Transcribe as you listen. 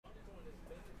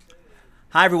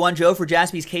Hi, everyone. Joe for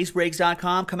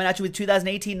JaspysCaseBreaks.com coming at you with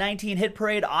 2018-19 Hit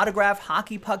Parade Autograph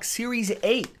Hockey Puck Series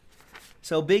 8.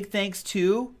 So big thanks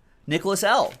to Nicholas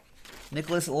L.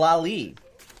 Nicholas Lally,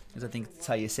 as I think that's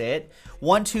how you say it.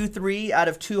 123 out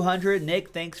of 200.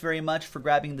 Nick, thanks very much for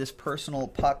grabbing this personal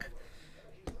puck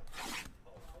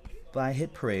by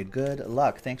Hit Parade. Good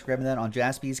luck. Thanks for grabbing that on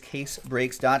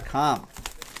JaspysCaseBreaks.com.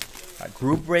 Got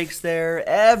group breaks there.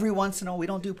 Every once in a while, we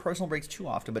don't do personal breaks too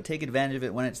often, but take advantage of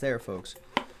it when it's there, folks.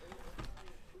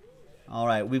 All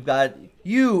right, we've got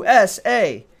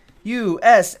USA,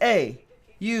 USA,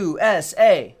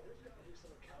 USA.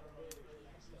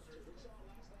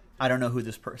 I don't know who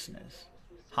this person is.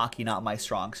 Hockey, not my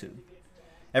strong suit.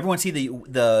 Everyone see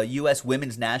the U.S.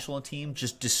 women's national team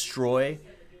just destroy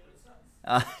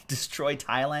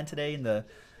Thailand today in the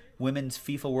Women's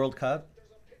FIFA World Cup?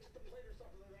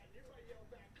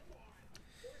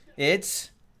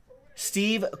 It's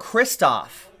Steve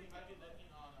Kristoff.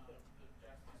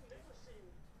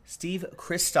 Steve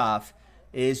Kristoff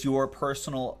is your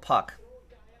personal puck.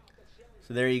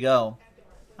 So there you go.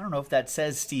 I don't know if that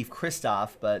says Steve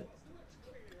Kristoff, but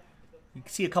you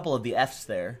can see a couple of the F's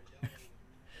there.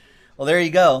 Well, there you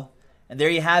go. And there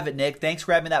you have it, Nick. Thanks for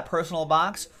grabbing that personal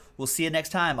box. We'll see you next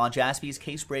time on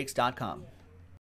JaspysCaseBreaks.com.